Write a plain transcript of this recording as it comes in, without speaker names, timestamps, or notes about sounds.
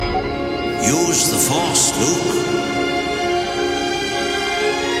Use the Force, Luke.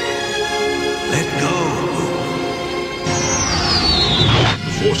 Let go, Luke.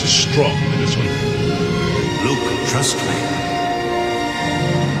 The Force is strong in this one. Luke, trust me.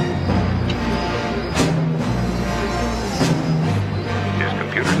 His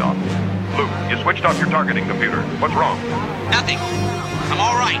computer's off. Luke, you switched off your targeting computer. What's wrong? Nothing. I'm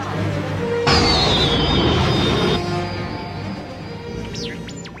all right.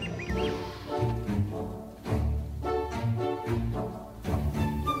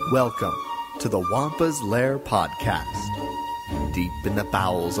 Welcome to the Wampa's Lair podcast. Deep in the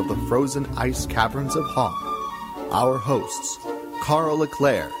bowels of the frozen ice caverns of Hoth, our hosts, Carl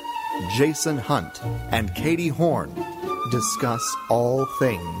Leclerc, Jason Hunt, and Katie Horn, discuss all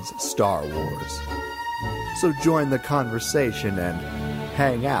things Star Wars. So join the conversation and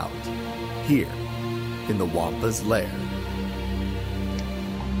hang out here in the Wampa's Lair.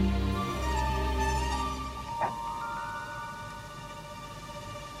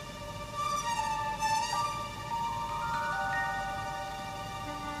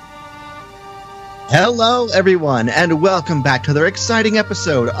 Hello, everyone, and welcome back to another exciting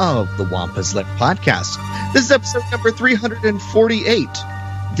episode of the Wampa's Lair podcast. This is episode number 348.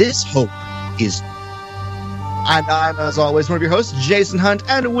 This Hope Is. And I'm, as always, one of your hosts, Jason Hunt,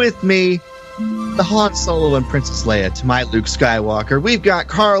 and with me, the Han Solo and Princess Leia to my Luke Skywalker. We've got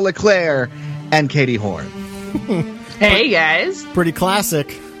Carl Leclerc and Katie Horn. Hey, guys. Pretty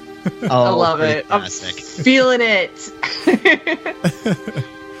classic. I love it. Classic. I'm feeling it.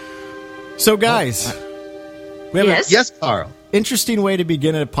 So, guys, we have Yes, Carl. interesting way to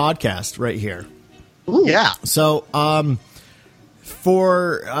begin a podcast right here. Ooh. Yeah. So,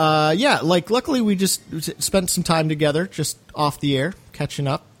 luckily we just spent some time together, just off the air, catching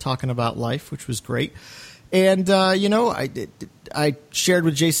up, talking about life, which was great. And, I shared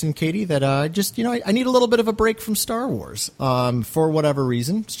with Jason and Katie that I need a little bit of a break from Star Wars for whatever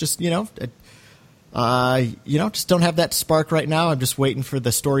reason. It's just, just don't have that spark right now. I'm just waiting for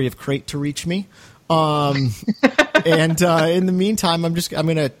the story of Crate to reach me. And in the meantime, I'm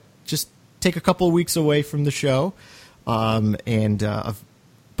going to just take a couple of weeks away from the show. But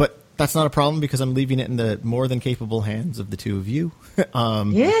that's not a problem because I'm leaving it in the more than capable hands of the two of you.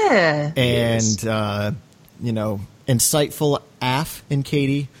 Insightful Af in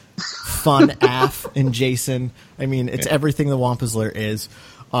Katie, fun Af in Jason. I mean, it's everything the Wampa's Lair is.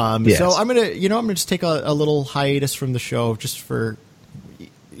 So I'm gonna just take a little hiatus from the show just for,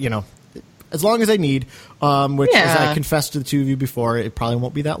 as long as I need. Which, as I confessed to the two of you before, it probably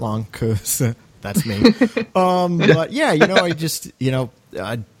won't be that long because that's me. But yeah, I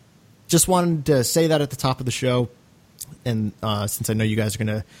just wanted to say that at the top of the show, and since I know you guys are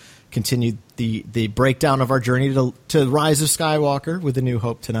gonna continue the breakdown of our journey to Rise of Skywalker with A New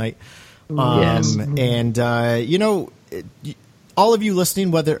Hope tonight. All of you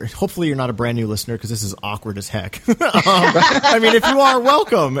listening, hopefully you're not a brand new listener because this is awkward as heck. I mean, if you are,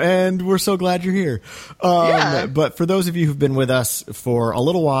 welcome, and we're so glad you're here. But for those of you who've been with us for a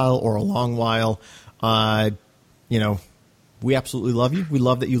little while or a long while, we absolutely love you. We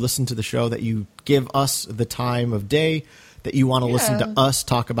love that you listen to the show, that you give us the time of day, that you want to listen to us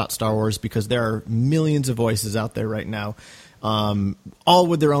talk about Star Wars, because there are millions of voices out there right now, all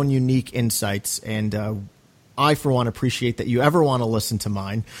with their own unique insights. And I, for one, appreciate that you ever want to listen to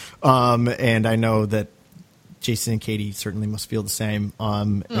mine. And I know that Jason and Katie certainly must feel the same.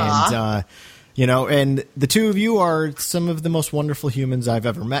 And the two of you are some of the most wonderful humans I've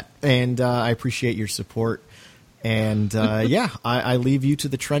ever met. And I appreciate your support. And, I leave you to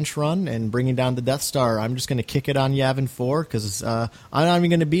the trench run and bringing down the Death Star. I'm just going to kick it on Yavin 4 because I'm not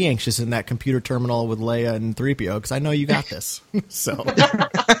even going to be anxious in that computer terminal with Leia and 3PO because I know you got this. So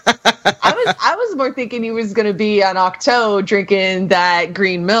I was more thinking he was going to be on Octo drinking that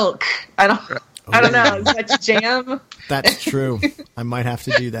green milk. I don't know. Is that jam? That's true. I might have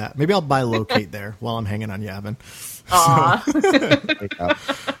to do that. Maybe I'll buy locate there while I'm hanging on Yavin.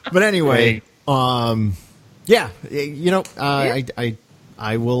 But anyway, I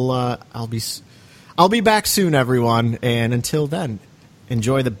will. I'll be back soon, everyone. And until then,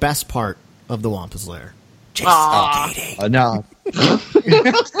 enjoy the best part of the Wampa's Lair. Jason, Katie. No.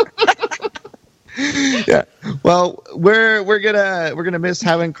 Yeah. Well, we're gonna miss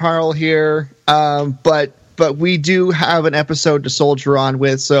having Carl here, but we do have an episode to soldier on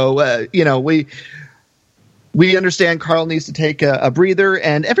with. So we understand Carl needs to take a breather,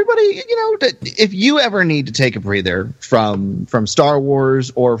 and everybody, if you ever need to take a breather from Star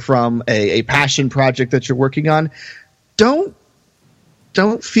Wars or from a passion project that you're working on, don't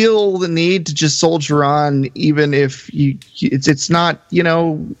feel the need to just soldier on, even if it's not,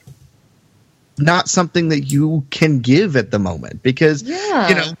 not something that you can give at the moment because,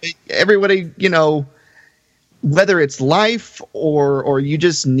 everybody, whether it's life or you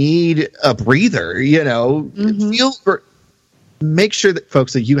just need a breather, make sure that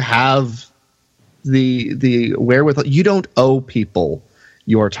folks that you have the wherewithal. You don't owe people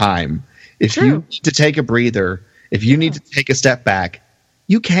your time. If you need to take a breather, if you need to take a step back,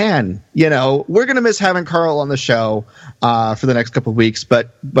 you can. We're going to miss having Carl on the show for the next couple of weeks,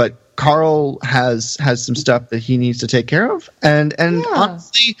 but Carl has some stuff that he needs to take care of, and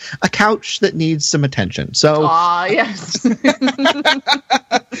honestly, a couch that needs some attention. So, yes.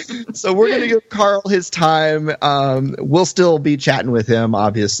 So we're going to give Carl his time. We'll still be chatting with him,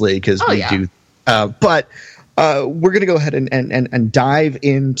 obviously, because we do. But we're going to go ahead and dive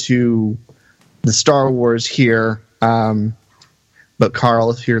into the Star Wars here. But Carl,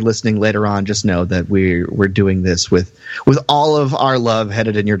 if you're listening later on, just know that we're doing this with all of our love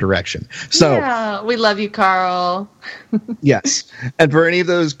headed in your direction. So we love you, Carl. Yes, and for any of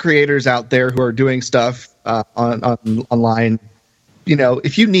those creators out there who are doing stuff online,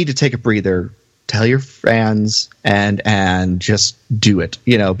 if you need to take a breather, tell your fans and just do it.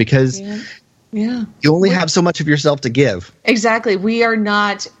 Because you only have so much of yourself to give. Exactly. We are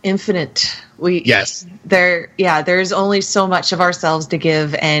not infinite. There's only so much of ourselves to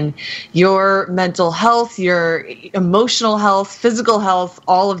give, and your mental health, your emotional health, physical health,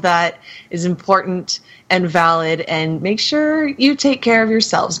 all of that is important and valid, and make sure you take care of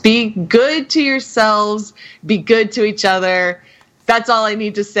yourselves. Be good to yourselves, be good to each other. That's all I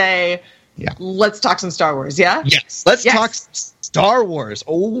need to say. Yeah. Let's talk some Star Wars, yeah? Yes. Let's talk Star Wars.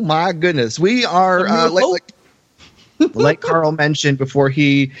 Oh my goodness. We are like Carl mentioned before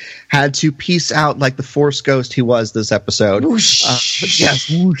he had to peace out like the Force ghost he was this episode. Whoosh.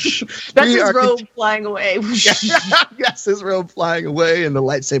 Yes, whoosh. That's his robe flying away. Yes, his robe flying away and the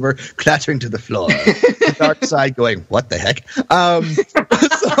lightsaber clattering to the floor. The dark side going, what the heck?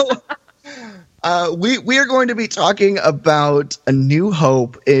 We are going to be talking about A New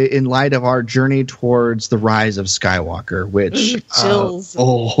Hope in light of our journey towards the rise of Skywalker, which chills.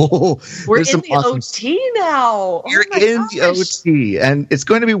 We're in the OT now. We're in the OT, and it's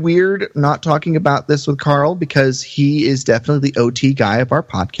going to be weird not talking about this with Carl because he is definitely the OT guy of our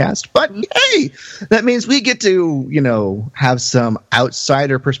podcast. But hey, that means we get to have some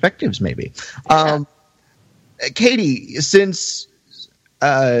outsider perspectives, maybe. Katie, since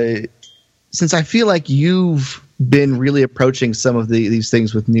I feel like you've been really approaching some of these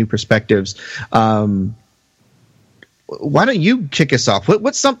things with new perspectives, why don't you kick us off?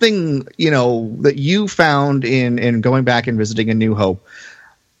 What's something, that you found in going back and visiting A New Hope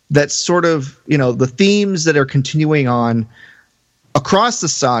that's sort of, the themes that are continuing on across the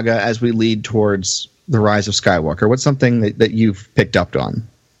saga as we lead towards the rise of Skywalker? What's something that you've picked up on?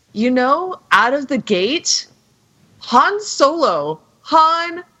 Out of the gate, Han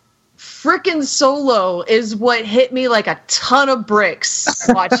frickin' Solo is what hit me like a ton of bricks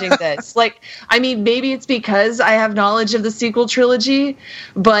watching this. Maybe it's because I have knowledge of the sequel trilogy,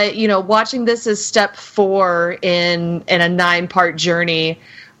 but, watching this as step 4 in a 9-part journey,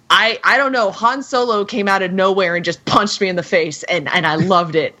 I don't know. Han Solo came out of nowhere and just punched me in the face, and I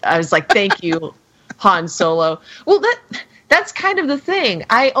loved it. I was like, thank you, Han Solo. Well, that's kind of the thing.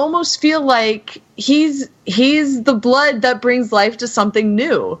 I almost feel like he's the blood that brings life to something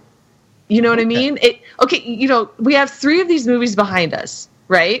new. You know what I mean? We have 3 of these movies behind us,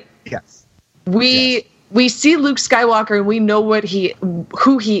 right? Yes. We see Luke Skywalker and we know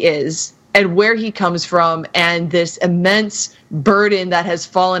who he is and where he comes from and this immense burden that has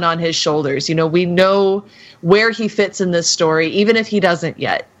fallen on his shoulders. We know where he fits in this story, even if he doesn't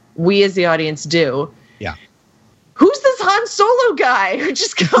yet. We as the audience do. Yeah. Who's this Han Solo guy who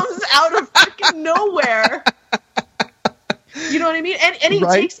just comes out of freaking nowhere? You know what I mean? And he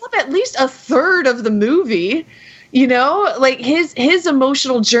takes up at least a third of the movie. His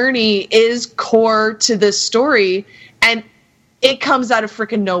emotional journey is core to this story, and it comes out of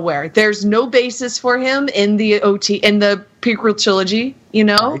freaking nowhere. There's no basis for him in the prequel trilogy.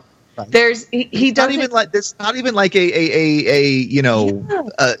 Right. There's he doesn't even like this. Not even like a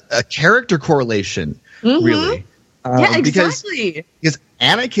character correlation, really. Exactly. Because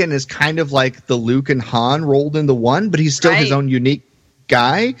Anakin is kind of like the Luke and Han rolled into one, but he's still his own unique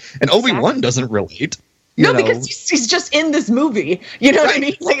guy. And Obi-Wan doesn't relate. Because he's just in this movie. You know what I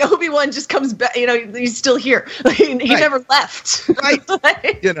mean? Like Obi-Wan just comes back. He's still here. He never left. Right.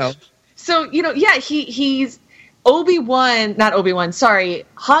 So he's Obi-Wan. Not Obi-Wan. Sorry,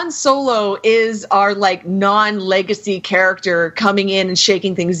 Han Solo is our non-legacy character coming in and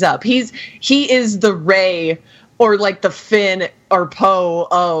shaking things up. He is the Rey or like the Finn or Poe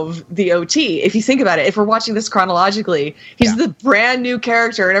of the OT. If you think about it, if we're watching this chronologically, he's the brand new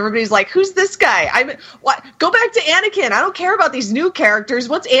character, and everybody's like, "Who's this guy?" What? Go back to Anakin. I don't care about these new characters.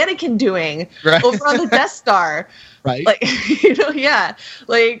 What's Anakin doing over on the Death Star? Right? Like,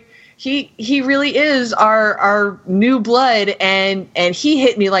 like he really is our new blood, and he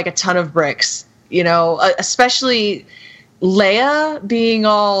hit me like a ton of bricks. Especially Leia being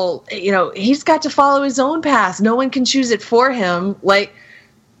all, he's got to follow his own path. No one can choose it for him. Like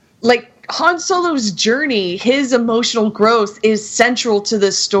Han Solo's journey, his emotional growth is central to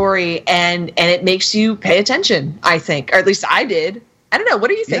this story, and it makes you pay attention, I think. Or at least I did. I don't know.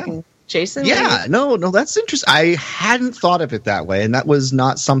 What are you thinking, Jason? Yeah, no, that's interesting. I hadn't thought of it that way, and that was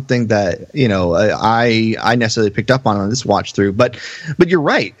not something that I necessarily picked up on this watch through. But you're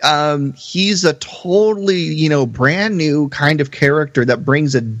right. He's a totally brand new kind of character that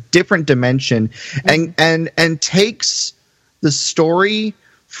brings a different dimension and takes the story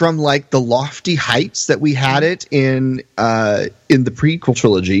from like the lofty heights that we had it in the prequel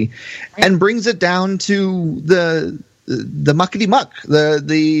trilogy, and brings it down to the muckety muck,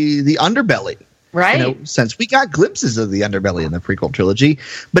 the underbelly, right? Since we got glimpses of the underbelly in the prequel trilogy,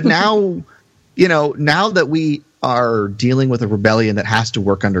 but now, now that we are dealing with a rebellion that has to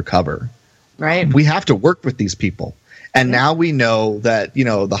work undercover, right? We have to work with these people, and now we know that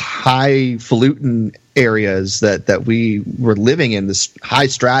the highfalutin areas that we were living in, this high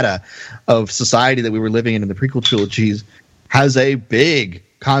strata of society that we were living in the prequel trilogies, has a big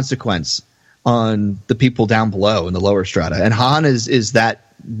consequence on the people down below in the lower strata, and Han is that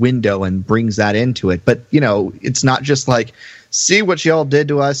window and brings that into it. But it's not just like, see what y'all did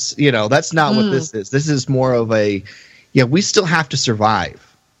to us. That's not what this is. This is more of a, we still have to survive,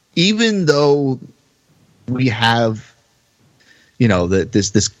 even though we have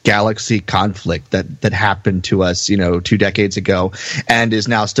this galaxy conflict that happened to us 2 decades ago, and is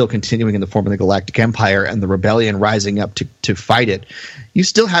now still continuing in the form of the Galactic Empire and the rebellion rising up to fight it. You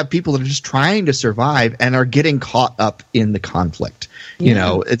still have people that are just trying to survive and are getting caught up in the conflict.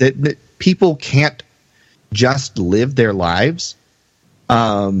 That people can't just live their lives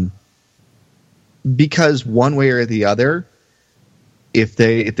because one way or the other, if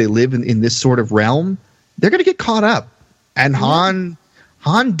they live in this sort of realm, they're going to get caught up. And Han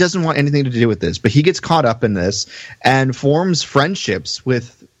doesn't want anything to do with this, but he gets caught up in this and forms friendships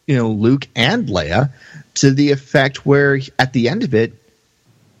with Luke and Leia, to the effect where at the end of it,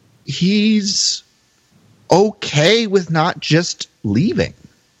 he's okay with not just leaving.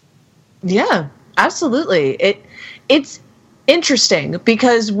 Yeah, absolutely. It's interesting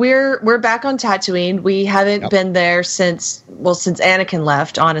because we're back on Tatooine. We haven't been there since Anakin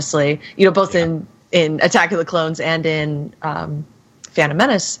left, honestly. Both in Attack of the Clones and in Phantom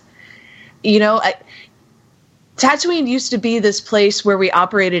Menace. Tatooine used to be this place where we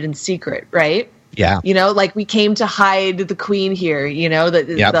operated in secret, right? Yeah. Like we came to hide the Queen here,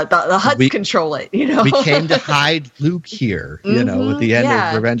 the Hutts control it, We came to hide Luke here, at the end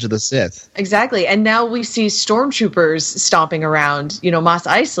of Revenge of the Sith. Exactly. And now we see stormtroopers stomping around, Mos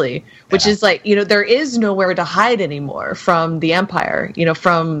Eisley, which is like, there is nowhere to hide anymore from the Empire,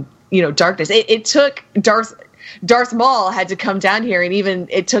 from, darkness. It took Darth Maul had to come down here, and even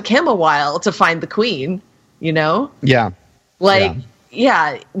it took him a while to find the Queen, Yeah.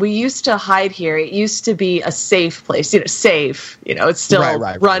 We used to hide here. It used to be a safe place, safe, it's still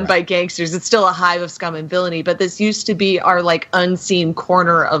run by gangsters. It's still a hive of scum and villainy, but this used to be our like unseen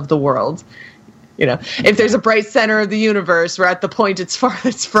corner of the world. If there's a bright center of the universe, we're at the point it's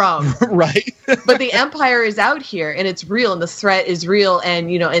farthest from. Right. But the Empire is out here, and it's real, and the threat is real.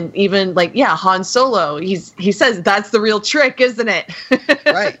 And, and even Han Solo, he says that's the real trick, isn't it?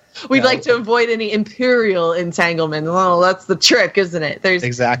 Right. We'd like to avoid any Imperial entanglement. Well, that's the trick, isn't it?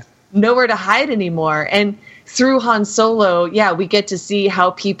 There's nowhere to hide anymore. And through Han Solo, we get to see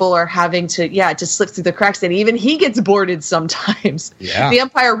how people are having to slip through the cracks, and even he gets boarded sometimes. Yeah. The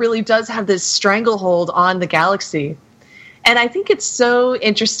Empire really does have this stranglehold on the galaxy. And I think it's so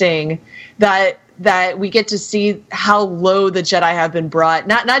interesting that we get to see how low the Jedi have been brought.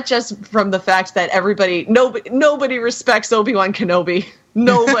 Not just from the fact that nobody respects Obi-Wan Kenobi.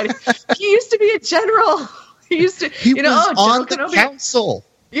 Nobody. He used to be a general. He was on the Kenobi. council.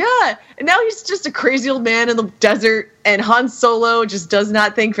 Yeah, and now he's just a crazy old man in the desert, and Han Solo just does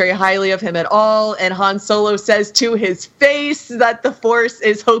not think very highly of him at all, and Han Solo says to his face that the Force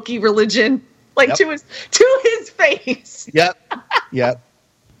is hokey religion, to his face. Yep.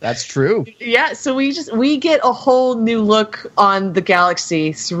 That's true. Yeah, so we get a whole new look on the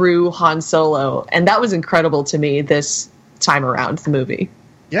galaxy through Han Solo, and that was incredible to me this time around, the movie.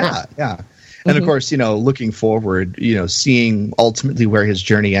 Yeah. And of course, looking forward, seeing ultimately where his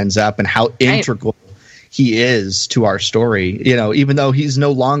journey ends up and how integral he is to our story. Even though he's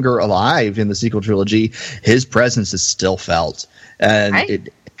no longer alive in the sequel trilogy, his presence is still felt, and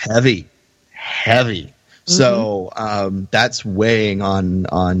heavy. So that's weighing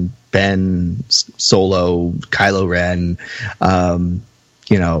on Ben Solo, Kylo Ren.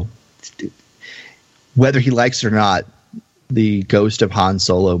 Whether he likes it or not, the ghost of Han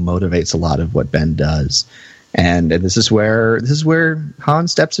Solo motivates a lot of what Ben does, and this is where Han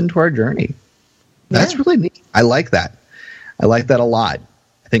steps into our journey. That's really neat. I like that. I like that a lot.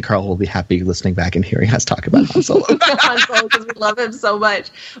 I think Carl will be happy listening back and hearing us talk about Han Solo. Han Solo, because we love him so much.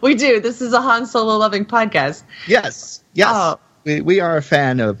 We do. This is a Han Solo loving podcast. Yes. Oh. We are a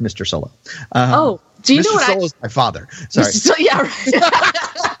fan of Mr. Solo. Do you Mr. know what Solo's my father. Sorry. Yeah,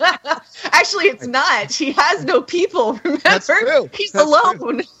 right. Actually, it's not. He has no people, remember? That's true. He's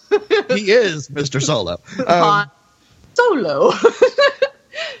alone. He is Mr. Solo. Solo.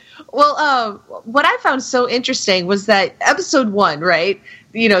 Well, what I found so interesting was that episode 1, right?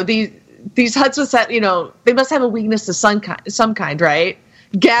 These Hutts was that, they must have a weakness of some kind, right?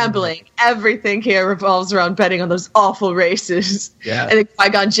 Gambling. Everything here revolves around betting on those awful races. Yeah. And then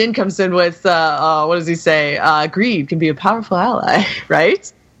Qui-Gon Jinn comes in with, what does he say? Greed can be a powerful ally,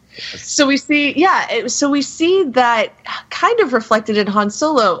 right? Yes. So we see, that kind of reflected in Han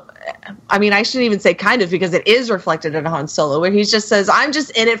Solo. I mean, I shouldn't even say kind of, because it is reflected in Han Solo, where he just says, I'm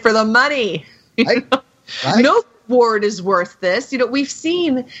just in it for the money. Right. No reward is worth this. We've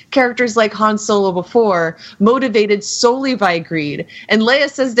seen characters like Han Solo before motivated solely by greed. And Leia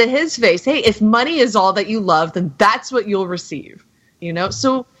says to his face, hey, if money is all that you love, then that's what you'll receive.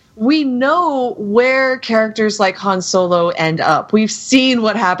 So we know where characters like Han Solo end up. We've seen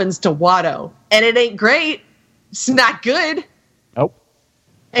what happens to Watto, and it ain't great. It's not good. Nope.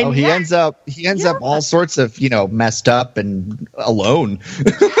 And he ends up all sorts of, messed up and alone.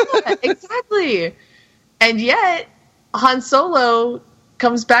 Yeah, exactly. And yet, Han Solo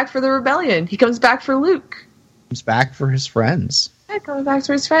comes back for the rebellion. He comes back for Luke. Comes back for his friends. Yeah, coming back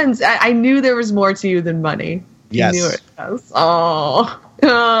for his friends. I knew there was more to you than money. Yes. You knew it. Oh,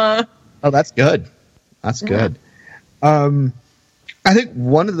 that's good. That's good. I think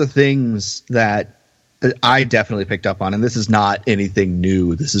one of the things that I definitely picked up on, and this is not anything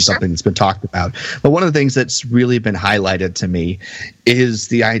new, this is something that's been talked about, but one of the things that's really been highlighted to me is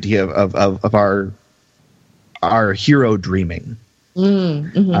the idea of our hero dreaming.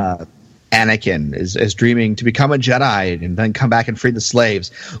 Anakin is dreaming to become a Jedi and then come back and free the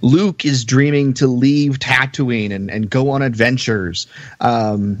slaves. Luke is dreaming to leave Tatooine and go on adventures.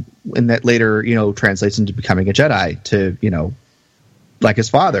 And that later, translates into becoming a Jedi to, like his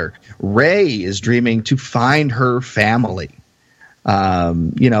father. Rey is dreaming to find her family.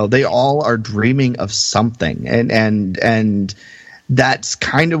 They all are dreaming of something. And that's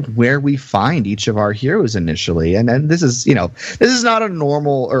kind of where we find each of our heroes initially. And this is not a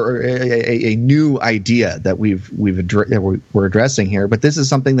normal or a new idea that we're addressing here, but this is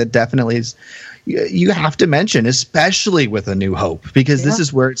something that definitely is, you have to mention, especially with A New Hope, because this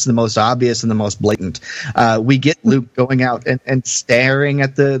is where it's the most obvious and the most blatant. We get Luke going out and staring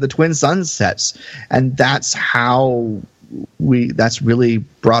at the twin sunsets, and that's how that's really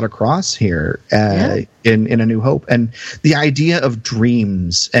brought across here in A New Hope, and the idea of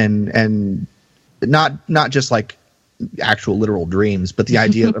dreams and not just like actual literal dreams, but the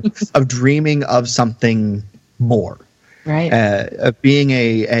idea of dreaming of something more, right? Of being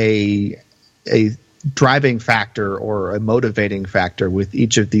a driving factor or a motivating factor with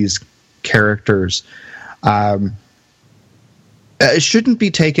each of these characters. It shouldn't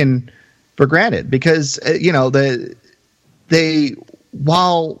be taken for granted, because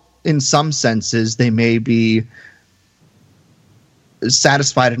while in some senses they may be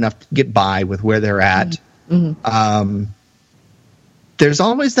satisfied enough to get by with where they're at, there's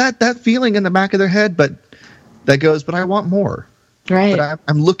always that feeling in the back of their head, but that goes, but I want more. Right. But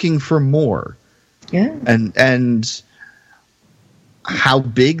I'm looking for more. Yeah. And how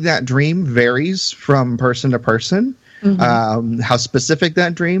big that dream varies from person to person. How specific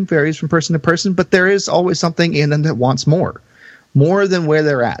that dream varies from person to person, but there is always something in them that wants more than where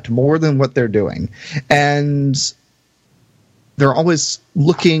they're at, more than what they're doing. And they're always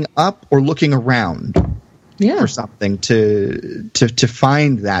looking up or looking around for something to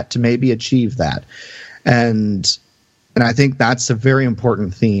find that, to maybe achieve that. And I think that's a very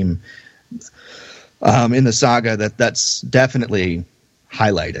important theme in the saga that's definitely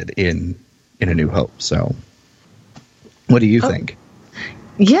highlighted in A New Hope. So what do you think?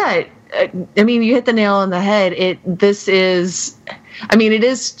 Yeah, I mean, you hit the nail on the head. This is, I mean, it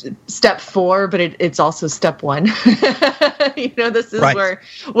is step 4, but it's also step 1. This is where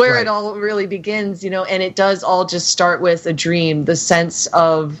it all really begins, and it does all just start with a dream, the sense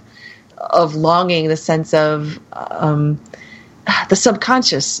of longing, the sense of the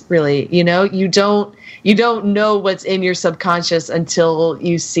subconscious, really. You don't know what's in your subconscious until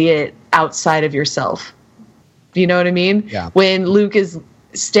you see it outside of yourself. You know what I mean? Yeah. When Luke is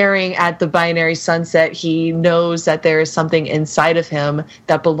staring at the binary sunset, he knows that there is something inside of him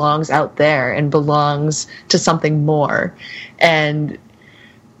that belongs out there and belongs to something more. And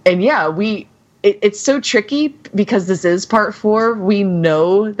yeah, it's so tricky because this is part 4. We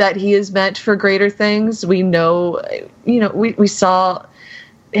know that he is meant for greater things. We know, we saw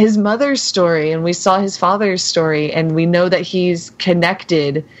his mother's story and we saw his father's story, and we know that he's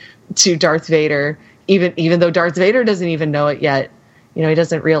connected to Darth Vader, even though Darth Vader doesn't even know it yet. He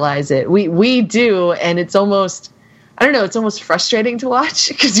doesn't realize it. We do, and it's almost, I don't know, it's almost frustrating to watch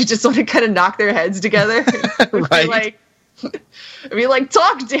because you just want to kind of knock their heads together. Right.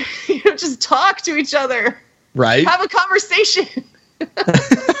 Just talk to each other. Right. Have a conversation.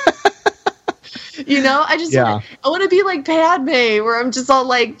 I want to be like Padme, where I'm just all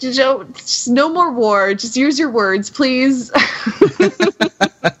like, just no more war. Just use your words, please.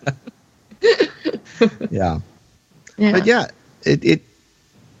 Yeah. But yeah, and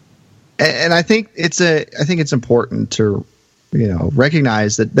I think it's important to,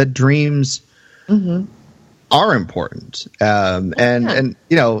 recognize that dreams are important. And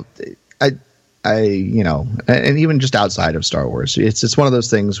even just outside of Star Wars, it's one of those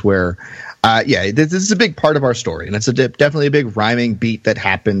things where, this is a big part of our story, and it's definitely a big rhyming beat that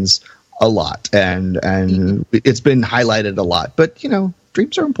happens a lot, and it's been highlighted a lot. But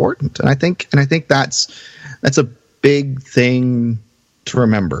dreams are important, and I think that's a big thing to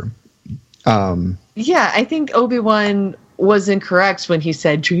remember. I think Obi-Wan was incorrect when he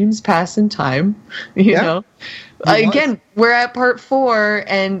said dreams pass in time. Again, we're at part 4,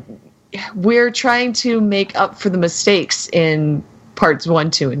 and we're trying to make up for the mistakes in parts 1,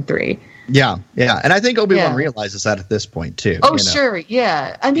 2, and 3. Yeah, and I think Obi-Wan realizes that at this point too. Oh, sure,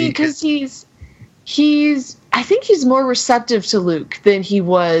 yeah. I mean, because I think he's more receptive to Luke than he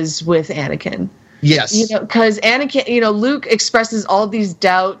was with Anakin. Yes. Because Anakin, Luke expresses all these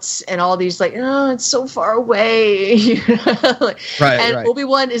doubts and all these it's so far away. Right.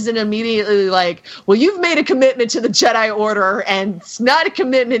 Obi-Wan isn't immediately like, well, you've made a commitment to the Jedi Order, and it's not a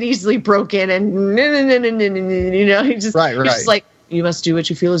commitment easily broken. And he's just like, you must do what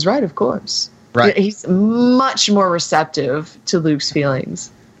you feel is right, of course. Right. He's much more receptive to Luke's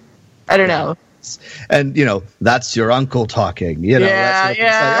feelings. I don't know. And that's your uncle talking. You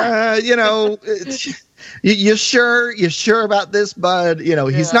sure about this, bud?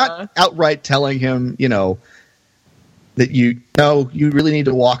 He's not outright telling him, that you really need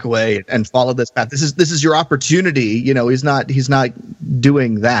to walk away and follow this path. This is your opportunity. He's not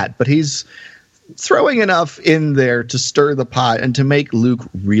doing that, but he's throwing enough in there to stir the pot and to make Luke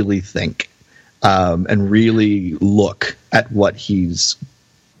really think, and really look at what he's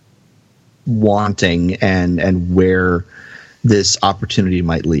wanting and where this opportunity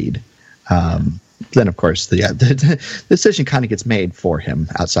might lead. Then of course the decision kind of gets made for him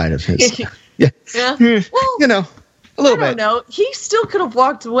outside of his well, a little bit. I don't know. He still could have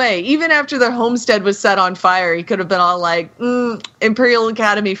walked away even after their homestead was set on fire. He could have been all like, Imperial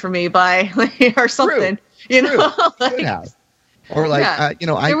Academy for me, bye, or something. True. Or like, I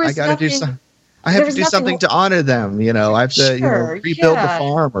gotta do something. I have to do something to honor them, I have to rebuild the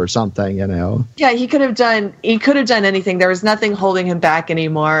farm or something, Yeah, he could have done anything. There was nothing holding him back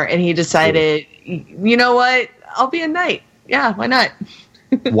anymore, and he decided, you know what? I'll be a knight. Yeah, why not?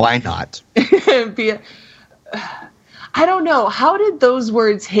 Why not? I don't know. How did those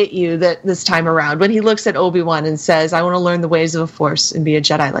words hit you this time around when he looks at Obi-Wan and says, I want to learn the ways of the Force and be a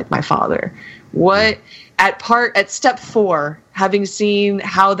Jedi like my father? What at step 4, having seen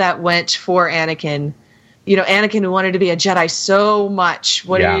how that went for Anakin, Anakin who wanted to be a Jedi so much,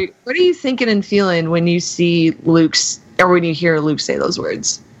 what are you thinking and feeling when you see when you hear Luke say those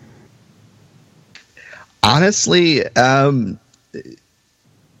words? Honestly,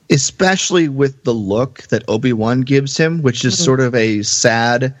 especially with the look that Obi-Wan gives him, which is sort of a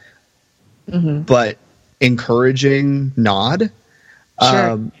sad but encouraging nod.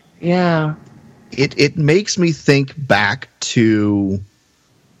 Sure. Yeah. It makes me think back to,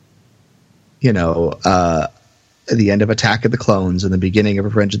 the end of Attack of the Clones and the beginning of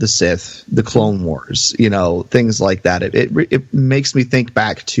Revenge of the Sith, the Clone Wars, things like that. It makes me think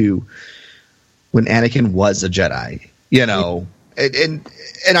back to when Anakin was a Jedi, and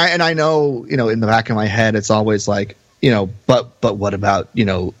I know, in the back of my head, it's always like, but what about,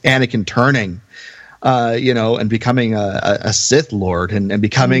 Anakin turning, and becoming a Sith Lord and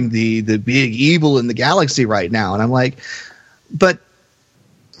becoming the big evil in the galaxy right now. And I'm like, but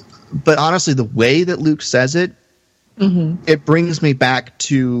honestly, the way that Luke says it, it brings me back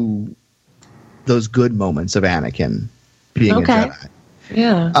to those good moments of Anakin being a Jedi.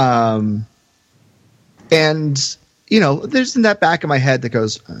 Yeah. And there's in that back of my head that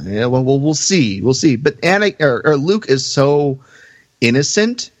goes, yeah, well, we'll see. But Luke is so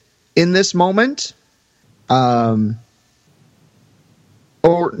innocent in this moment, or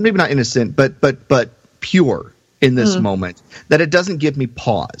maybe not innocent, but pure in this moment, that it doesn't give me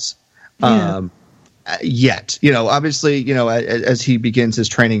pause. Yet, obviously, as he begins his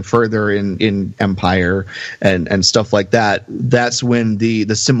training further in Empire and stuff like that, that's when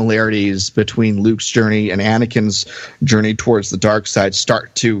the similarities between Luke's journey and Anakin's journey towards the dark side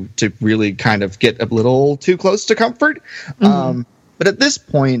start to really kind of get a little too close to comfort. But at this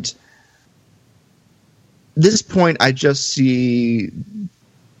point, I just see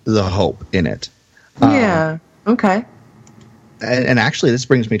the hope in it. Okay. And actually, this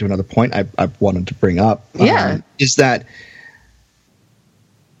brings me to another point I wanted to bring up. Is that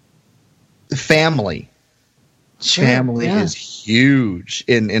family. Family is huge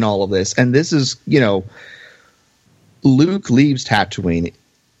in all of this. And this is, Luke leaves Tatooine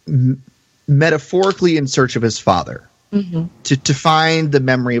metaphorically in search of his father. To find the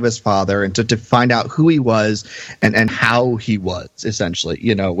memory of his father and to find out who he was and how he was,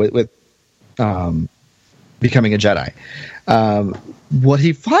 essentially, with becoming a Jedi. What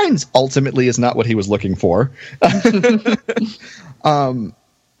he finds ultimately is not what he was looking for.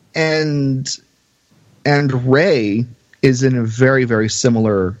 And Rey is in a very, very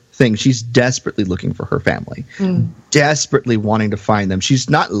similar thing. She's desperately looking for her family, desperately wanting to find them. She's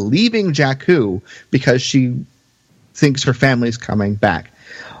not leaving Jakku because she thinks her family is coming back.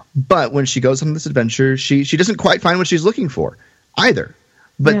 But when she goes on this adventure, she doesn't quite find what she's looking for either.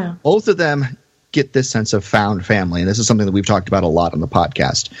 But both of them get this sense of found family, and this is something that we've talked about a lot on the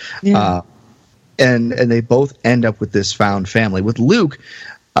podcast. And they both end up with this found family. With Luke,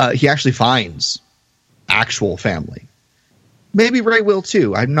 he actually finds actual family. Maybe Rey will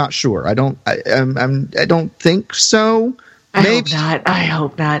too. I'm not sure. I don't think so. I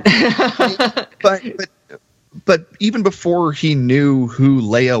hope not. But even before he knew who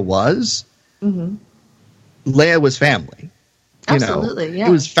Leia was, Leia was family. Absolutely, It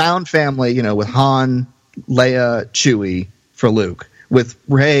was found family, with Han, Leia, Chewie for Luke. With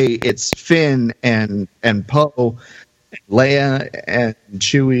Rey, it's Finn and Poe, Leia and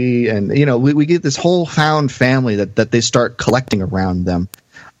Chewie, and we get this whole found family that they start collecting around them,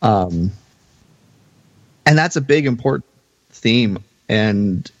 and that's a big important theme.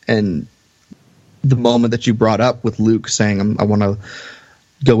 And the moment that you brought up with Luke saying, "I want to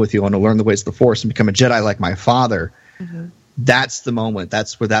go with you. I want to learn the ways of the Force and become a Jedi like my father." That's the moment.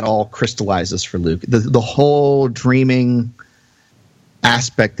 That's where that all crystallizes for Luke. The whole dreaming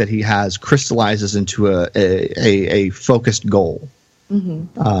aspect that he has crystallizes into a focused goal. And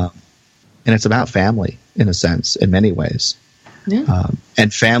it's about family, in a sense, in many ways.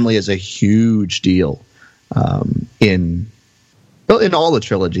 And family is a huge deal in all the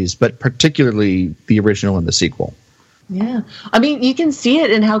trilogies, but particularly the original and the sequel. Yeah. I mean, you can see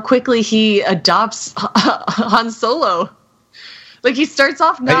it in how quickly he adopts Han Solo. Like, he starts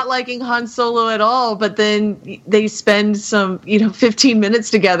off not liking Han Solo at all, but then they spend some, 15 minutes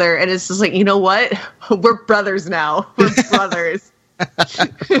together, and it's just like, you know what? We're brothers now. We're brothers.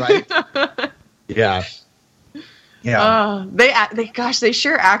 Right? Yeah. Yeah. They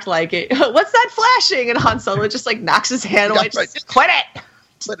sure act like it. What's that flashing? And Han Solo just knocks his hand away. Just quit it.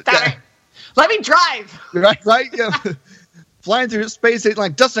 Stop it. Let me drive. Right. Yeah. Flying through space, it's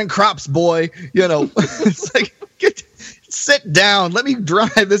like dust and crops, boy. It's like, sit down. Let me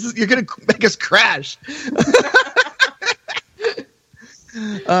drive. You're going to make us crash.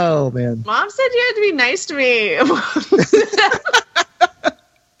 Oh, man. Mom said you had to be nice to me.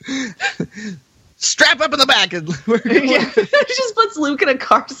 Strap up in the back. And She just puts Luke in a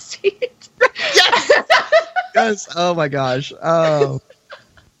car seat. Yes. Oh, my gosh. Oh.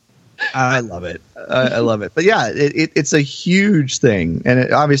 I love it. I love it. But yeah, it's a huge thing,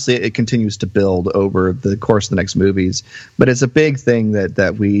 and obviously it continues to build over the course of the next movies. But it's a big thing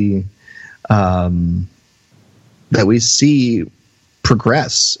that we see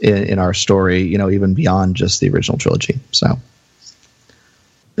progress in our story. Even beyond just the original trilogy. So,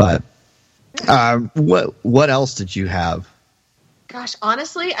 but what else did you have? Gosh,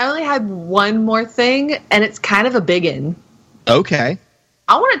 honestly, I only had one more thing, and it's kind of a biggin. Okay.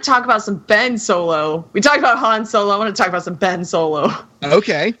 I want to talk about some Ben Solo. We talked about Han Solo. I want to talk about some Ben Solo.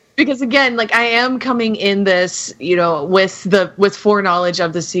 Okay. Because again, like I am coming in this, with foreknowledge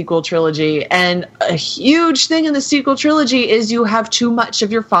of the sequel trilogy, and a huge thing in the sequel trilogy is you have too much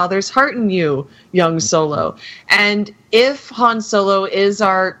of your father's heart in you, young Solo. And if Han Solo is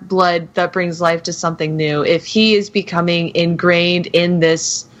our blood that brings life to something new, if he is becoming ingrained in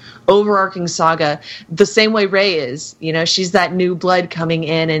this overarching saga the same way Rey is, she's that new blood coming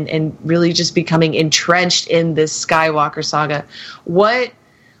in and really just becoming entrenched in this Skywalker saga.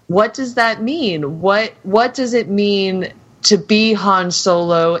 What does that mean? What does it mean to be Han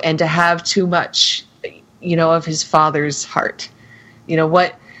Solo and to have too much, of his father's heart?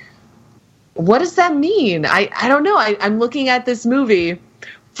 What does that mean? I don't know. I'm looking at this movie.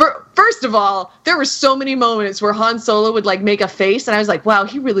 First of all, there were so many moments where Han Solo would like make a face, and I was like, "Wow,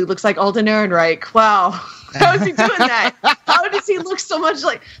 he really looks like Alden Ehrenreich." Wow, how is he doing that? How does he look so much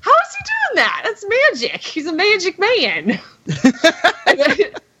like? How is he doing that? That's magic. He's a magic man.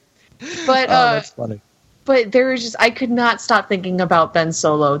 But that's funny. But there was I could not stop thinking about Ben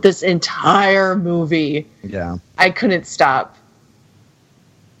Solo this entire movie. Yeah, I couldn't stop.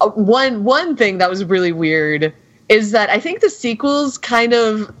 One thing that was really weird is that I think the sequels kind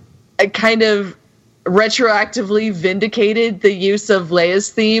of retroactively vindicated the use of Leia's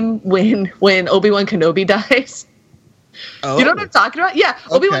theme when Obi-Wan Kenobi dies. Oh. You know what I'm talking about? Yeah,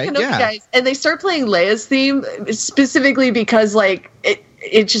 Obi-Wan Kenobi dies, and they start playing Leia's theme specifically because like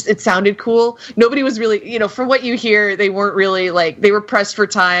it sounded cool. Nobody was really, from what you hear, they weren't really like, they were pressed for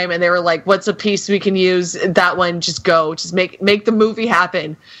time, and they were like, what's a piece we can use? That one, just go, just make the movie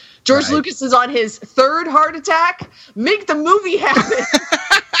happen. George Lucas is on his third heart attack. Make the movie happen.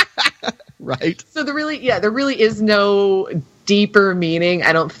 Right. So there really is no deeper meaning,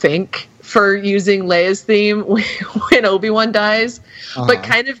 I don't think, for using Leia's theme when Obi-Wan dies. Uh-huh. But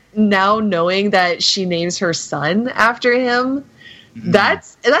kind of now knowing that she names her son after him,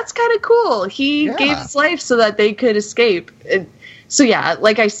 that's kind of cool. He gave his life so that they could escape. So yeah,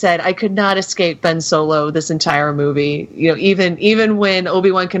 like I said, I could not escape Ben Solo this entire movie. Even when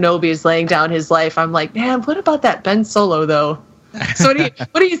Obi-Wan Kenobi is laying down his life, I'm like, man, what about that Ben Solo though? So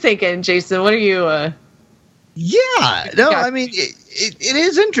what are you thinking, Jason? What are you? I mean, it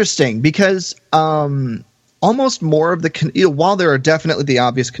is interesting because almost more of the while there are definitely the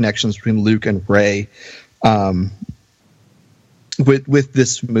obvious connections between Luke and Rey, with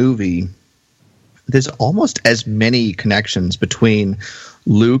this movie, there's almost as many connections between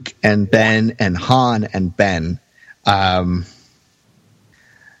Luke and Ben and Han and Ben.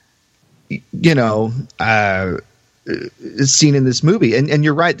 Seen in this movie, and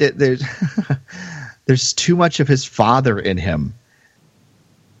you're right that there's there's too much of his father in him.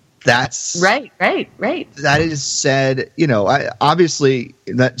 That's right. That is said, obviously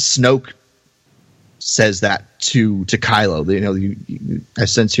that Snoke says that to Kylo. I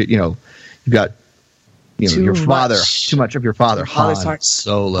sense you've got your father, too much of your father, Han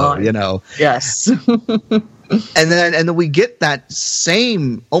Solo. Yes. And then we get that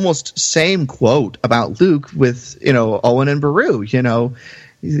almost same quote about Luke with Owen and Beru.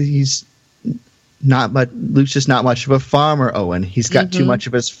 He's not much. Luke's just not much of a farmer. Owen, he's got too much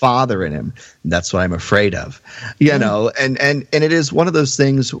of his father in him. That's what I'm afraid of. And it is one of those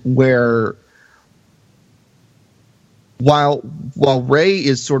things where while Rey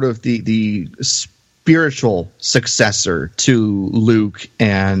is sort of the spiritual successor to Luke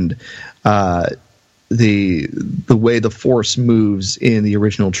and the way the Force moves in the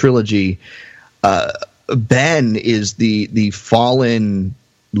original trilogy, Ben is the fallen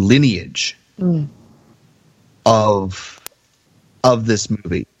lineage of this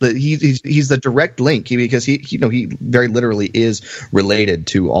movie. He's the direct link because he very literally is related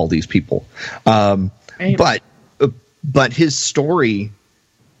to all these people. But his story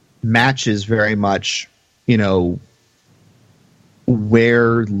matches very much,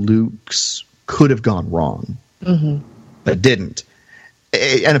 where Luke's could have gone wrong, but didn't.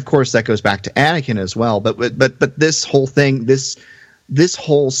 And of course, that goes back to Anakin as well. But this whole thing, this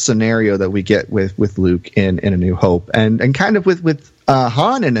whole scenario that we get with Luke in A New Hope, and kind of with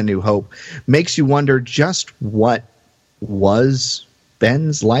Han in A New Hope, makes you wonder just what was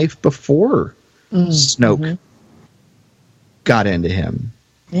Ben's life before Snoke got into him.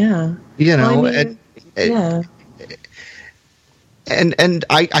 Yeah, And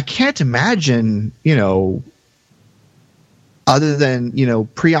I can't imagine, other than,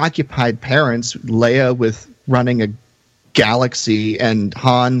 preoccupied parents, Leia with running galaxy, and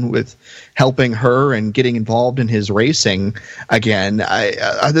Han with helping her and getting involved in his racing again.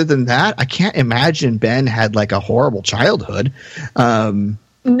 Other than that, I can't imagine Ben had like a horrible childhood.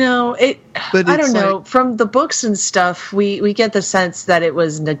 No, but I don't know. From the books and stuff, we get the sense that it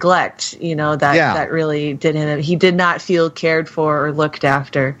was neglect, that really did him. He did not feel cared for or looked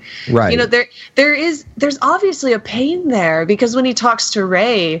after. Right. There's obviously a pain there, because when he talks to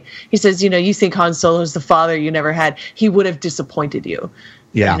Rey, he says, you think Han Solo's the father you never had. He would have disappointed you.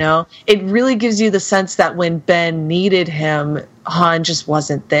 Yeah. It really gives you the sense that when Ben needed him, Han just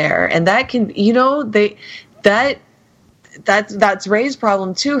wasn't there. And that can, that's Rey's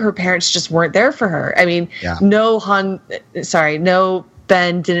problem too. Her parents just weren't there for her. I mean, no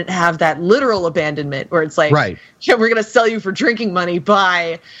Ben didn't have that literal abandonment where it's like, right. Yeah, we're going to sell you for drinking money.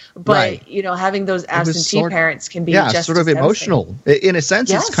 Bye. But right. Having those absentee parents can be just sort of emotional. In a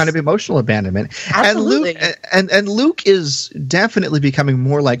sense, It's kind of emotional abandonment. Absolutely. And Luke is definitely becoming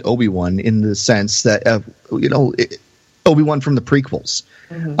more like Obi-Wan in the sense that Obi-Wan from the prequels.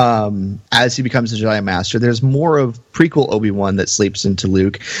 Mm-hmm. As he becomes a Jedi Master, there's more of prequel Obi-Wan that sleeps into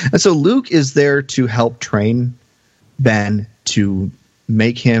Luke. And so Luke is there to help train Ben to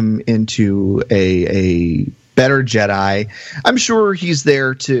make him into a better Jedi. I'm sure he's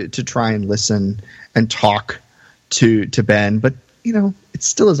there to try and listen and talk to Ben, but it's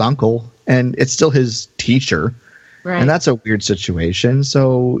still his uncle and it's still his teacher. Right. And that's a weird situation.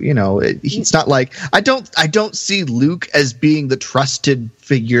 So, it's not like I don't see Luke as being the trusted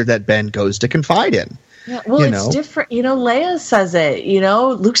figure that Ben goes to confide in. Yeah, well, it's different. Leia says it,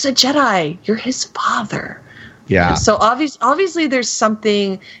 Luke's a Jedi. You're his father. Yeah. So obviously there's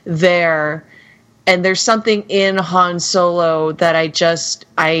something there, and there's something in Han Solo that I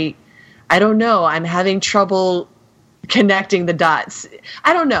don't know. I'm having trouble connecting the dots.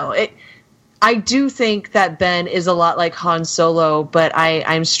 I don't know. I do think that Ben is a lot like Han Solo, but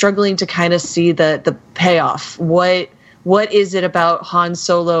I'm struggling to kind of see the payoff. What is it about Han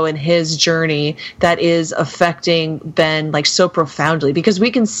Solo and his journey that is affecting Ben like so profoundly? Because we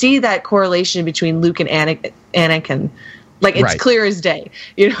can see that correlation between Luke and Anakin. Like, it's clear as day,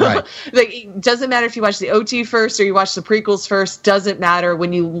 Right. Like, it doesn't matter if you watch the OT first or you watch the prequels first. Doesn't matter.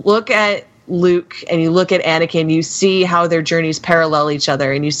 When you look at Luke and you look at Anakin, you see how their journeys parallel each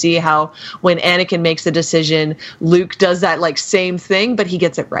other, and you see how when Anakin makes a decision, Luke does that like same thing, but he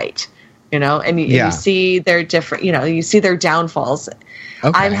gets it right. And you see their different, you see their downfalls.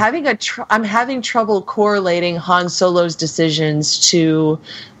 Okay. I'm having trouble correlating Han Solo's decisions to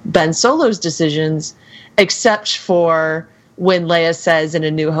Ben Solo's decisions, except for when Leia says in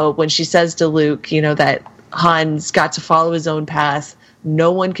A New Hope, when she says to Luke, that Han's got to follow his own path.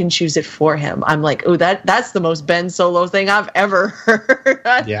 No one can choose it for him. I'm like, oh, that's the most Ben Solo thing I've ever heard.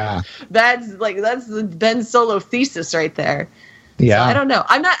 That's the Ben Solo thesis right there. Yeah, so I don't know.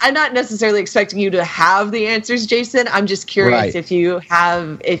 I'm not necessarily expecting you to have the answers, Jason. I'm just curious if you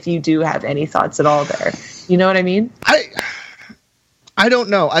do have any thoughts at all there. You know what I mean? I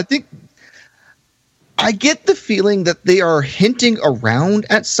don't know. I think I get the feeling that they are hinting around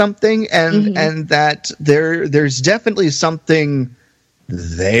at something, and that there's definitely something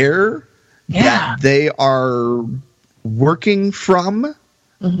there that they are working from,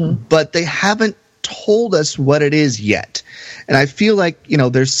 but they haven't told us what it is yet. And I feel like,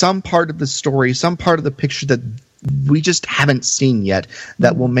 there's some part of the story, some part of the picture that we just haven't seen yet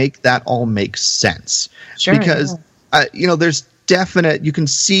that will make that all make sense. Sure. Because, there's definite, you can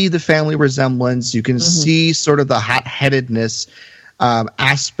see the family resemblance. You can see sort of the hot-headedness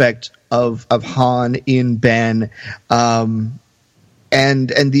aspect of Han in Ben. And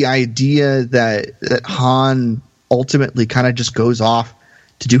the idea that Han ultimately kind of just goes off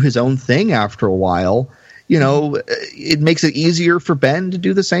to do his own thing after a while, it makes it easier for Ben to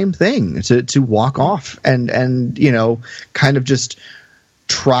do the same thing, to walk off and kind of just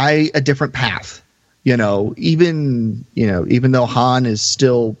try a different path. Even though Han is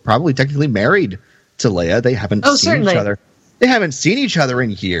still probably technically married to Leia, they haven't seen each other. They haven't seen each other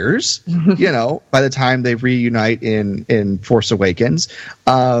in years, by the time they reunite in Force Awakens.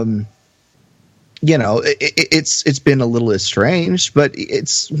 It's been a little estranged, but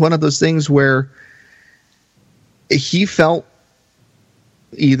it's one of those things where he felt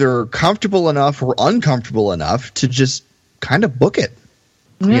either comfortable enough or uncomfortable enough to just kind of book it,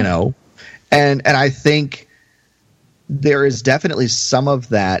 and I think there is definitely some of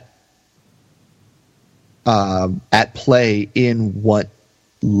that at play in what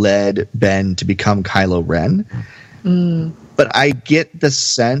led Ben to become Kylo Ren. But I get the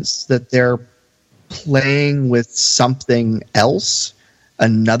sense that they're playing with something else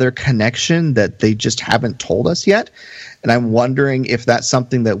another connection that they just haven't told us yet. And I'm wondering if that's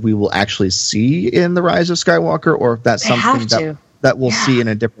something that we will actually see in The Rise of Skywalker, or if that's something that we'll see in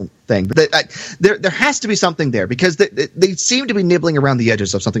a different thing. But there has to be something there, because they seem to be nibbling around the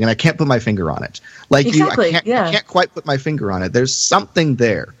edges of something, and I can't put my finger on it. Like exactly. I can't quite put my finger on it. There's something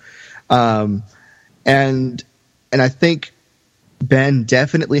there. And I think Ben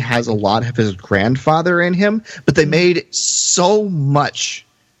definitely has a lot of his grandfather in him, but they made so much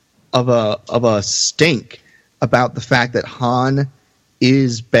of a stink about the fact that Han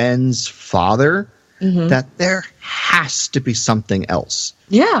is Ben's father, that there has to be something else.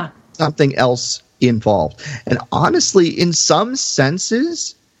 Yeah. Something else involved. And honestly, in some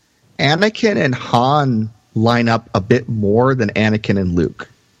senses, Anakin and Han line up a bit more than Anakin and Luke.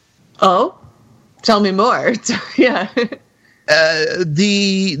 Oh? Tell me more. Yeah.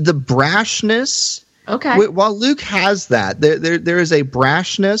 The brashness. Okay. While Luke has that, there is a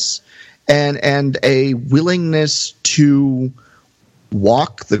brashness and a willingness to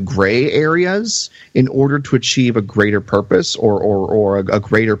walk the gray areas in order to achieve a greater purpose or a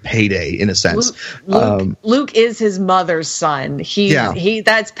greater payday, in a sense. Luke is his mother's son.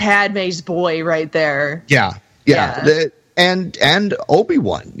 That's Padme's boy right there. Yeah. And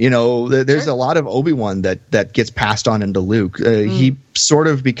Obi-Wan, there's a lot of Obi-Wan that gets passed on into Luke. He sort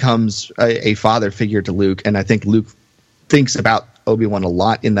of becomes a father figure to Luke, and I think Luke thinks about Obi-Wan a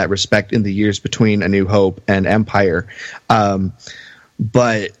lot in that respect in the years between A New Hope and Empire.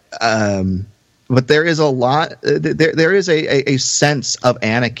 But there is a lot. There is a sense of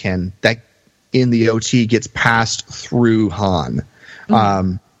Anakin that in the OT gets passed through Han.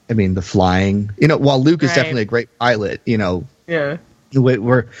 I mean, the flying. While Luke is definitely a great pilot, Yeah.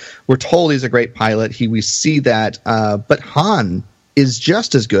 we're told he's a great pilot. We see that, but Han is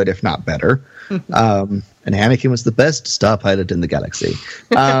just as good, if not better. And Anakin was the best star pilot in the galaxy,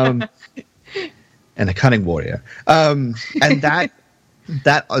 and a cunning warrior. And that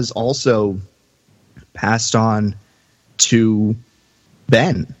is also passed on to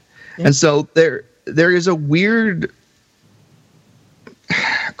Ben, and so there is a weird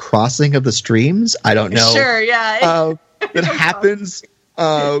crossing of the streams. I don't know. Sure, yeah. That happens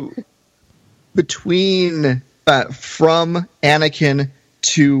between from Anakin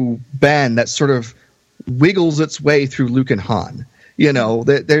to Ben, that sort of wiggles its way through Luke and Han.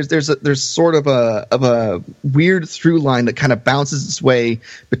 There's sort of a weird through line that kind of bounces its way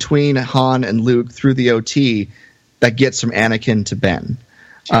between Han and Luke through the OT that gets from Anakin to Ben.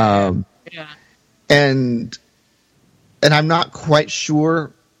 And I'm not quite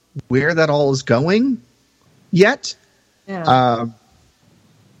sure where that all is going yet. Yeah.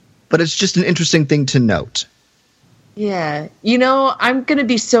 But it's just an interesting thing to note. Yeah. I'm going to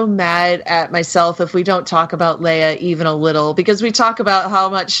be so mad at myself if we don't talk about Leia even a little, because we talk about how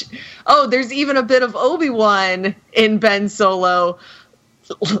much, there's even a bit of Obi-Wan in Ben Solo,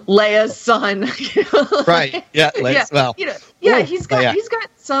 Leia's son. Right. Yeah. Well.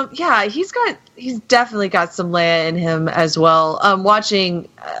 He's definitely got some Leia in him as well. Watching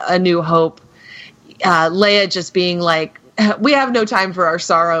A New Hope, Leia just being like, we have no time for our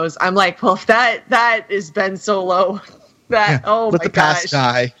sorrows. I'm like, well, if that is Ben Solo, let the past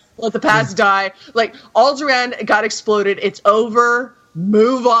die. Let the past die. Like, Alderaan got exploded. It's over.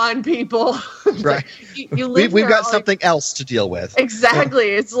 Move on, people. Right. We've got something else to deal with. Exactly.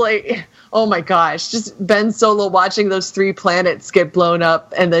 It's like, oh my gosh, just Ben Solo watching those 3 planets get blown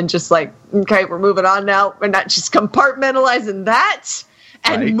up, and then just like, okay, we're moving on now. We're not just compartmentalizing that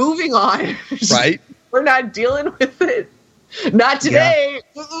and moving on. Right. We're not dealing with it. Not today.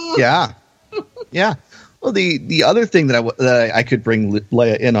 Yeah. Yeah. Well, the other thing that I could bring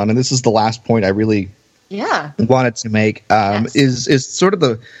Leia in on, and this is the last point I really wanted to make, is sort of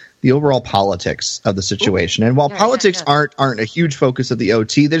the overall politics of the situation. And while politics aren't a huge focus of the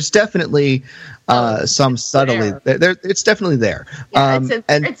OT, there's definitely some subtlety. It's definitely there.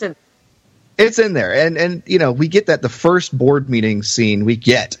 It's in there. And we get that the first board meeting scene we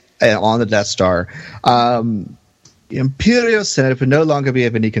get on the Death Star. The Imperial Senate would no longer be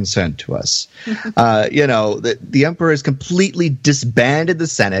of any concern to us. The Emperor has completely disbanded the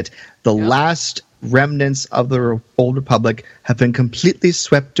Senate. The last remnants of the Old Republic have been completely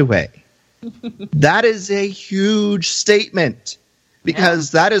swept away. That is a huge statement,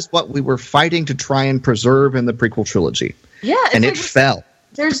 because that is what we were fighting to try and preserve in the prequel trilogy. Yeah. And it fell.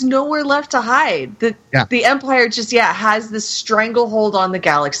 There's nowhere left to hide. The Empire just has this stranglehold on the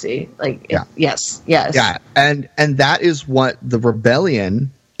galaxy. Yes. Yeah, and that is what the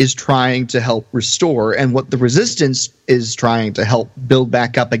rebellion is trying to help restore, and what the Resistance is trying to help build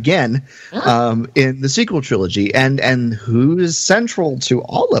back up again in the sequel trilogy. And who is central to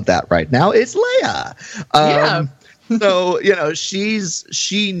all of that right now? It's Leia. So,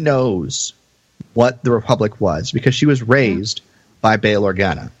 she knows what the Republic was because she was raised by Bail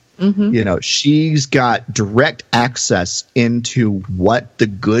Organa. Mm-hmm. She's got direct access into what the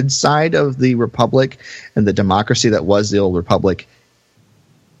good side of the Republic and the democracy that was the old Republic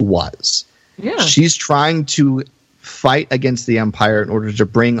was. Yeah. She's trying to fight against the Empire in order to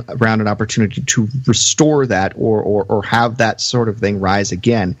bring around an opportunity to restore that or have that sort of thing rise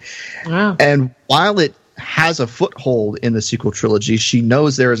again. Wow. And while it has a foothold in the sequel trilogy, she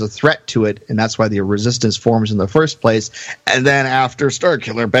knows there is a threat to it, and that's why the Resistance forms in the first place. And then after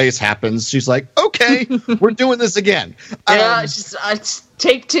Starkiller Base happens, she's like, okay, we're doing this again.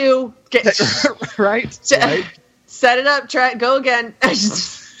 Take two. Right. Set it up, try it, go again.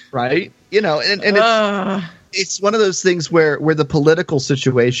 Right. It's one of those things where the political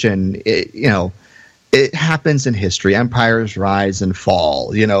situation, it happens in history. Empires rise and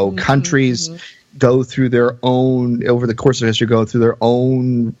fall. Countries go through their own, over the course of history, go through their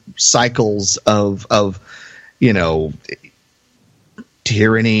own cycles of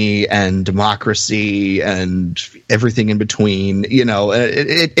tyranny and democracy and everything in between.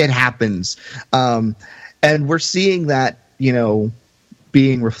 It happens. And we're seeing that,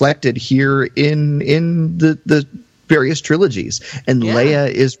 being reflected here in the various trilogies. And Leia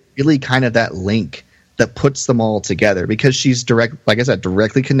is really kind of that link that puts them all together because she's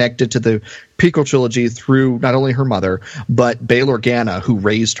directly connected to the prequel trilogy through not only her mother, but Bail Organa, who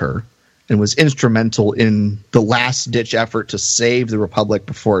raised her and was instrumental in the last-ditch effort to save the Republic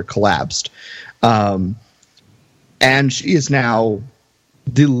before it collapsed. And she is now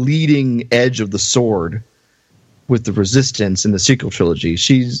the leading edge of the sword with the Resistance in the sequel trilogy.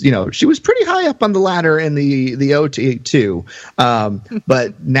 She was pretty high up on the ladder in the OT2,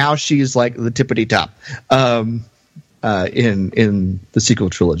 but now she's like the tippity top in the sequel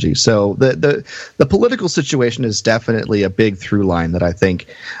trilogy. So the political situation is definitely a big through line that I think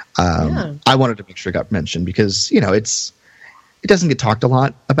I wanted to make sure got mentioned because it doesn't get talked a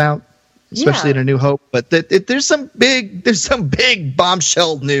lot about, especially in A New Hope, but there's some big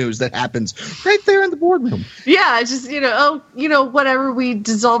bombshell news that happens right there in the boardroom. Yeah, it's just whatever, we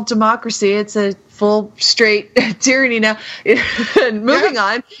dissolve democracy. It's a full straight tyranny now. And moving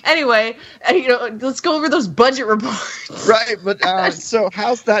on. Anyway, let's go over those budget reports. Right, but so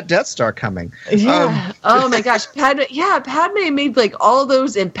how's that Death Star coming? Yeah. Oh my gosh, Padme made like all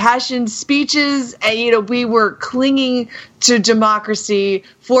those impassioned speeches, and we were clinging to democracy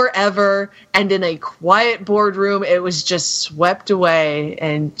forever, and in a quiet boardroom, it was just swept away,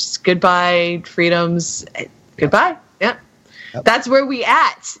 and just goodbye, freedoms. Goodbye. Yeah. Yep. That's where we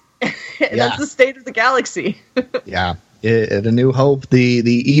at. That's the state of the galaxy. Yeah. At A New Hope,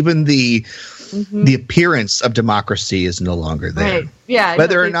 the appearance of democracy is no longer there. Right. Yeah.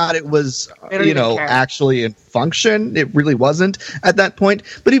 Whether or not it was, actually in function, it really wasn't at that point.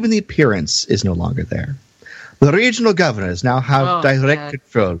 But even the appearance is no longer there. The regional governors now have direct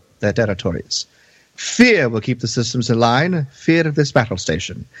control of their territories. Fear will keep the systems in line. Fear of this battle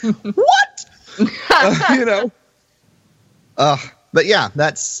station. What? But yeah,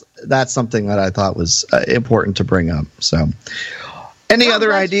 that's something that I thought was important to bring up. So, any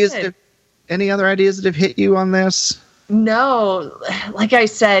other ideas that have hit you on this? No, like I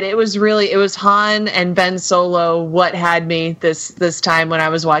said, it was Han and Ben Solo what had me this time when I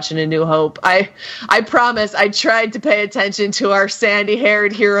was watching A New Hope. I promise I tried to pay attention to our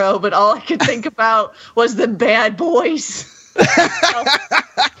sandy-haired hero, but all I could think about was the bad boys.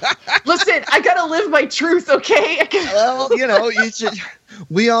 Listen, I gotta live my truth, okay? Well, you should.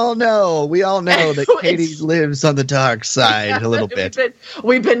 We all know that Katie lives on the dark side a little bit.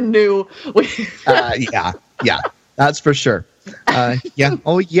 We've been new. Yeah, that's for sure. Yeah.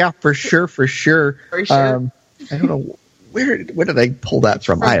 Oh, yeah, for sure. For sure. I don't know where did I pull that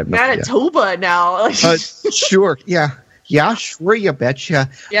from? I have no idea. Manitoba now. Sure. Yeah. Sure. You betcha.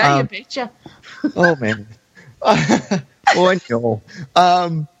 Yeah, you betcha. Oh man. Oh no.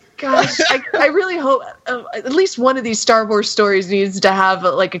 Gosh, I really hope at least one of these Star Wars stories needs to have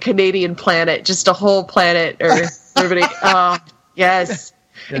like a Canadian planet, just a whole planet, or everybody. Yes.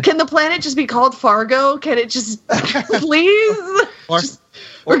 Yeah. Can the planet just be called Fargo? Can it just please?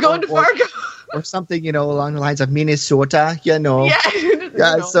 We're going to Fargo, or something, along the lines of Minnesota. Yeah.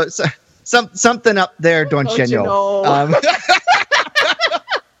 So something up there, don't you know?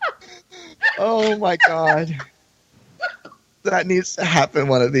 Oh my God. That needs to happen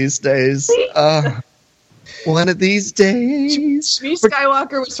one of these days. One of these days. Shmi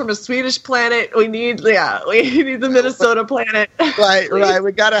Skywalker was from a Swedish planet. We need the Minnesota planet. Right.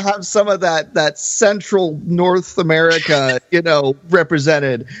 We got to have some of that central North America,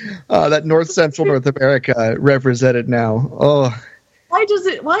 represented. That North Central North America represented now. Oh. Why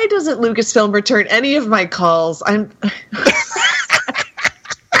doesn't Lucasfilm return any of my calls? I'm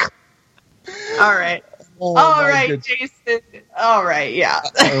All right. Oh, all right, goodness. Jason. All right, yeah.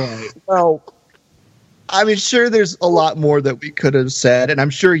 All right. Well, I'm sure there's a lot more that we could have said, and I'm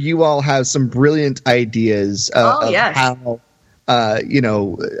sure you all have some brilliant ideas of how,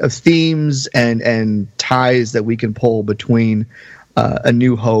 of themes and ties that we can pull between A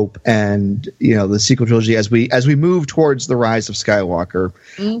New Hope and the sequel trilogy as we move towards the Rise of Skywalker.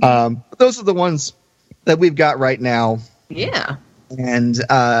 Mm-hmm. Those are the ones that we've got right now. Yeah, and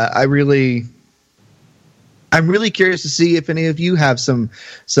I'm really curious to see if any of you have some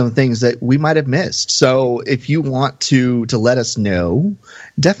things that we might have missed. So if you want to let us know,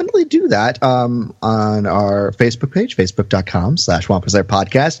 definitely do that on our Facebook page, facebook.com/Wampa's Lair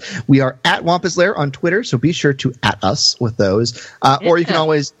Podcast. We are at Wampa's Lair on Twitter, so be sure to @ us with those. Or you can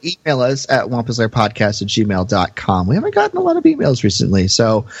always email us at wampaslairpodcast@gmail.com. We haven't gotten a lot of emails recently,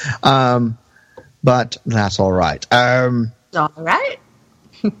 so but that's all right. All right.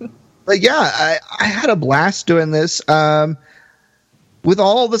 But yeah, I had a blast doing this. With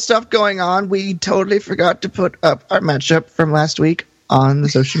all the stuff going on, we totally forgot to put up our matchup from last week on the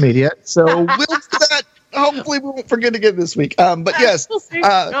social media. So we'll do that. Hopefully we won't forget again this week. But yes,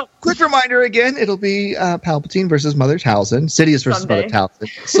 quick reminder again, it'll be Palpatine versus Mother Talzin, Sidious versus Mother Talzin.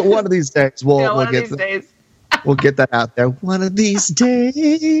 So one of these days we'll get that out there. One of these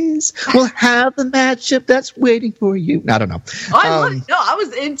days, we'll have the matchup that's waiting for you. I don't know. I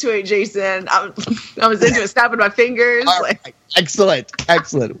was into it, Jason. I was into it, snapping my fingers. Right. Excellent.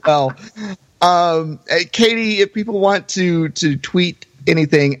 Well, Katie, if people want to tweet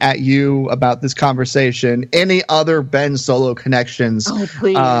anything at you about this conversation, any other Ben Solo connections,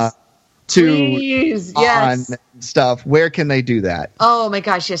 please. Please, yes. Stuff, where can they do that? Oh my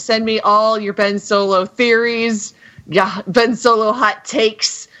gosh, yes. Send me all your Ben Solo theories. Yeah, Ben Solo hot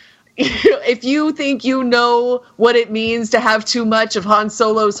takes. If you think you know what it means to have too much of Han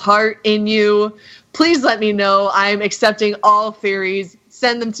Solo's heart in you, please let me know. I'm accepting all theories.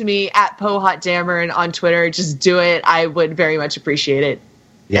 Send them to me at PoHotDammer on Twitter. Just do it. I would very much appreciate it.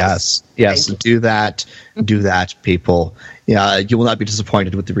 Yes. Do that. Do that, people. Yeah, you will not be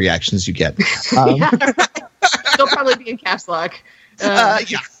disappointed with the reactions you get. They'll probably be in caps lock. Yeah.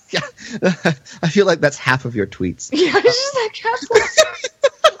 I feel like that's half of your tweets. Yeah, it's just that caps lock.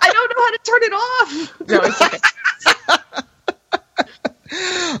 I don't know how to turn it off. No, it's okay.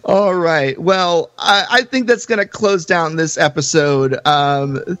 All right. Well, I think that's going to close down this episode.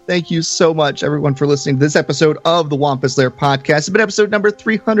 Thank you so much, everyone, for listening to this episode of the Wampa's Lair Podcast. It's been episode number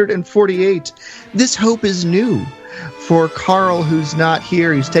 348. This Hope Is New. For Carl, who's not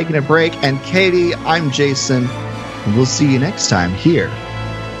here, he's taking a break, and Katie, I'm Jason, and we'll see you next time here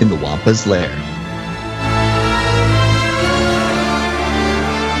in the Wampa's Lair.